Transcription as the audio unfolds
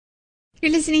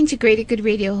You're listening to Greater Good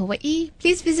Radio Hawaii.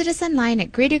 Please visit us online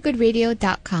at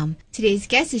greatergoodradio.com. Today's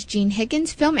guest is Gene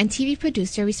Higgins, film and TV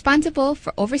producer responsible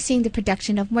for overseeing the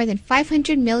production of more than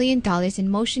 $500 million in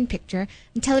motion picture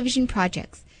and television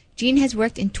projects. Gene has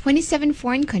worked in 27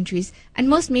 foreign countries and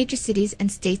most major cities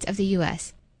and states of the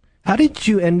U.S. How did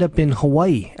you end up in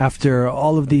Hawaii after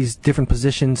all of these different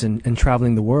positions and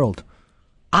traveling the world?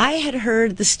 I had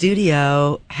heard the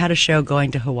studio had a show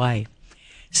going to Hawaii.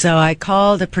 So I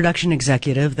called a production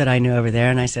executive that I knew over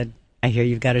there, and I said, I hear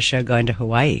you've got a show going to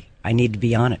Hawaii. I need to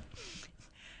be on it.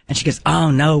 And she goes,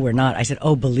 oh, no, we're not. I said,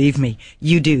 oh, believe me,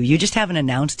 you do. You just haven't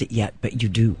announced it yet, but you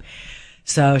do.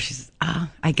 So she says,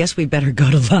 I guess we better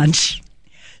go to lunch.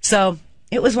 So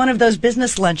it was one of those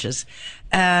business lunches,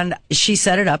 and she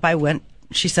set it up.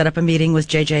 She set up a meeting with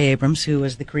J.J. Abrams, who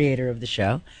was the creator of the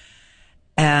show,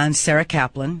 and Sarah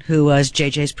Kaplan, who was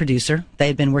JJ's producer. They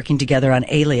had been working together on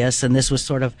Alias, and this was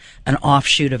sort of an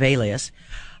offshoot of Alias.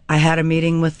 I had a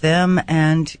meeting with them,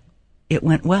 and it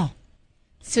went well.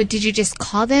 So did you just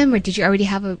call them, or did you already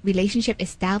have a relationship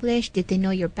established? Did they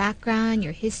know your background,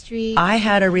 your history? I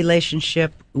had a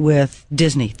relationship with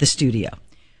Disney, the studio,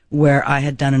 where I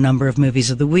had done a number of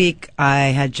movies of the week. I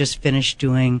had just finished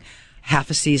doing half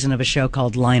a season of a show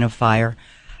called Line of Fire,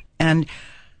 and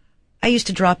I used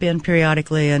to drop in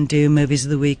periodically and do movies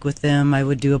of the week with them. I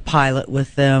would do a pilot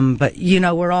with them. But,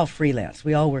 we're all freelance.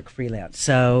 We all work freelance.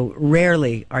 So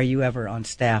rarely are you ever on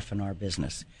staff in our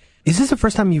business. Is this the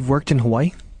first time you've worked in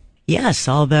Hawaii? Yes,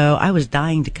 although I was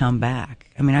dying to come back.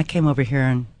 I mean, I came over here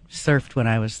and surfed when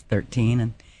I was 13.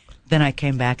 And then I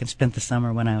came back and spent the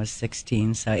summer when I was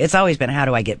 16. So it's always been, how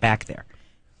do I get back there?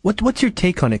 What's your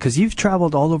take on it? Because you've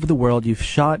traveled all over the world, you've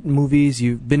shot movies,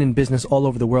 you've been in business all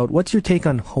over the world. What's your take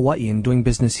on Hawaii and doing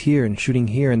business here and shooting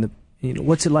here? And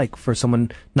what's it like for someone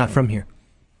not from here?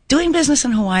 Doing business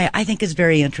in Hawaii, I think, is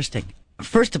very interesting.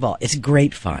 First of all, it's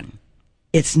great fun.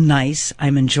 It's nice.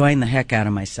 I'm enjoying the heck out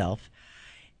of myself.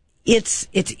 It's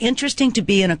interesting to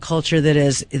be in a culture that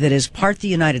is part of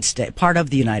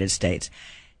the United States.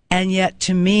 And yet,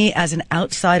 to me, as an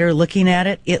outsider looking at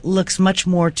it, it looks much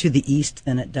more to the east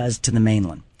than it does to the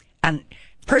mainland. And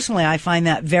personally, I find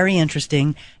that very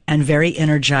interesting and very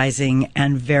energizing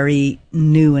and very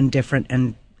new and different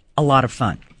and a lot of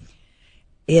fun.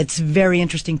 It's very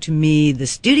interesting to me. The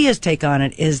studio's take on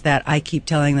it is that I keep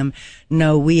telling them,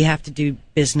 no, we have to do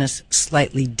business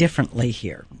slightly differently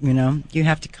here. You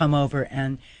have to come over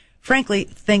and, frankly,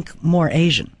 think more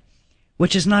Asian,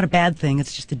 which is not a bad thing.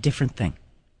 It's just a different thing.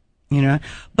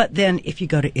 But then if you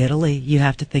go to Italy, you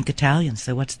have to think Italian.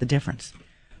 So what's the difference?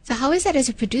 So how is that as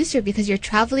a producer? Because you're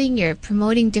traveling, you're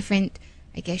promoting different,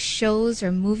 shows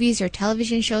or movies or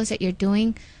television shows that you're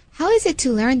doing. How is it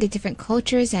to learn the different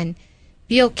cultures and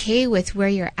be okay with where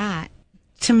you're at?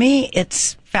 To me,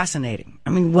 it's fascinating. I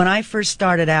mean, when I first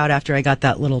started out after I got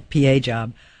that little PA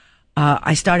job,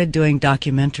 I started doing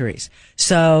documentaries.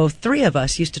 So 3 of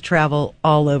us used to travel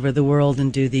all over the world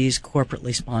and do these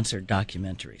corporately sponsored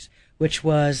documentaries, which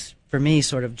was, for me,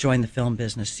 sort of join the film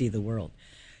business, see the world.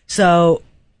 So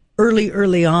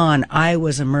early on, I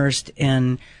was immersed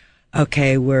in,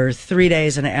 okay, we're 3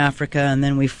 days in Africa, and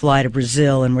then we fly to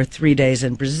Brazil, and we're 3 days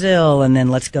in Brazil, and then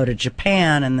let's go to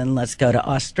Japan, and then let's go to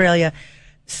Australia.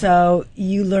 So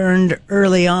you learned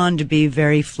early on to be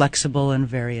very flexible and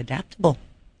very adaptable.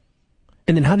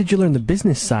 And then how did you learn the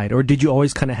business side? Or did you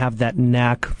always kind of have that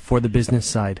knack for the business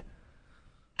side?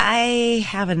 I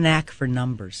have a knack for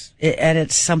numbers, and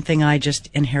it's something I just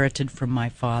inherited from my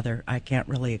father. I can't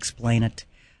really explain it.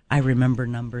 I remember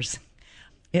numbers.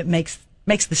 It makes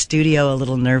the studio a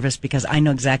little nervous because I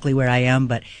know exactly where I am,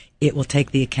 but it will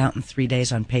take the accountant 3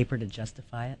 days on paper to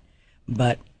justify it.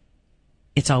 But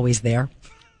it's always there.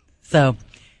 So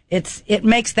it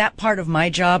makes that part of my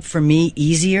job for me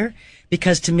easier,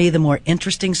 because to me the more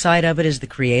interesting side of it is the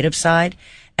creative side,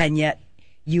 and yet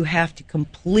you have to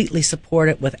completely support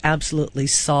it with absolutely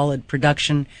solid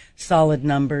production, solid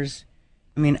numbers.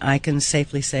 I mean, I can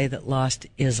safely say that Lost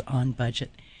is on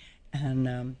budget,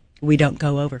 and we don't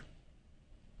go over.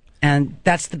 And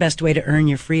that's the best way to earn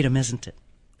your freedom, isn't it?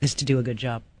 Is to do a good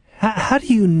job. How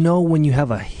do you know when you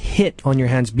have a hit on your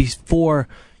hands before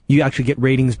you actually get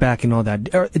ratings back and all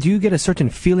that? Or do you get a certain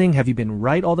feeling? Have you been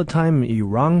right all the time? Are you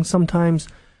wrong sometimes?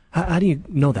 How do you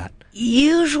know that?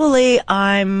 Usually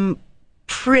I'm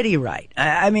pretty right.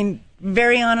 I mean,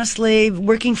 very honestly,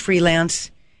 working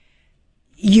freelance,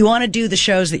 you want to do the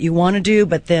shows that you want to do,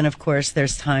 but then, of course,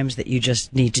 there's times that you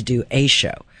just need to do a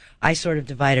show. I sort of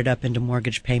divide it up into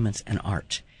mortgage payments and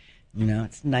art.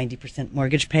 It's 90%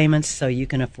 mortgage payments, so you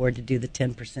can afford to do the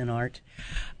 10% art.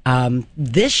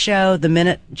 This show, the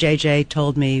minute JJ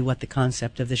told me what the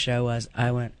concept of the show was,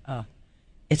 I went, oh,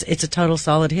 It's a total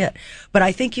solid hit. But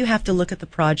I think you have to look at the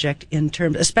project in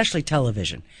terms, especially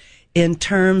television, in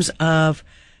terms of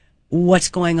what's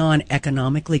going on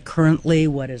economically currently,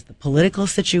 what is the political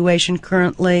situation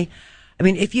currently. I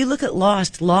mean, if you look at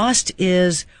Lost, Lost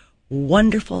is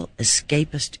wonderful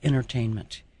escapist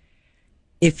entertainment.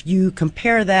 If you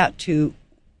compare that to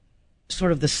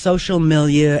sort of the social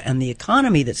milieu and the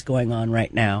economy that's going on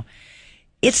right now,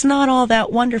 it's not all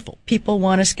that wonderful. People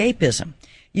want escapism.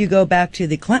 You go back to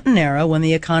the Clinton era when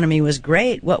the economy was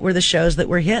great. What were the shows that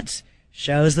were hits?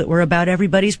 Shows that were about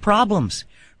everybody's problems.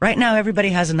 Right now, everybody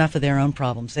has enough of their own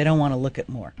problems. They don't want to look at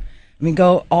more. I mean,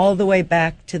 go all the way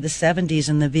back to the 70s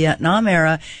and the Vietnam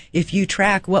era. If you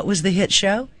track what was the hit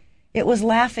show, it was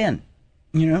Laugh In.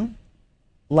 You know,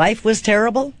 life was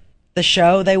terrible. The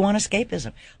show, they want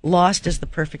escapism. Lost is the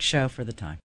perfect show for the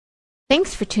time.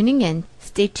 Thanks for tuning in.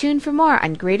 Stay tuned for more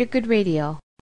on Greater Good Radio.